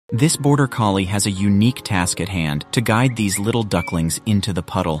This Border Collie has a unique task at hand to guide these little ducklings into the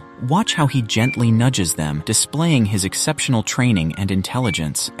puddle. Watch how he gently nudges them, displaying his exceptional training and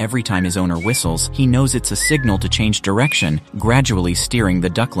intelligence. Every time his owner whistles, he knows it's a signal to change direction, gradually steering the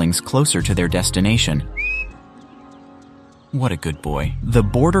ducklings closer to their destination. What a good boy. The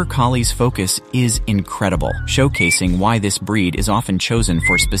Border Collie's focus is incredible, showcasing why this breed is often chosen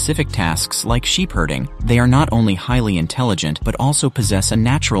for specific tasks like sheep herding. They are not only highly intelligent, but also possess a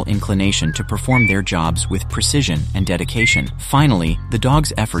natural inclination to perform their jobs with precision and dedication. Finally, the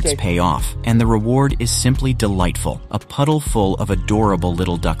dog's efforts pay off, and the reward is simply delightful, a puddle full of adorable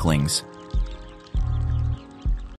little ducklings.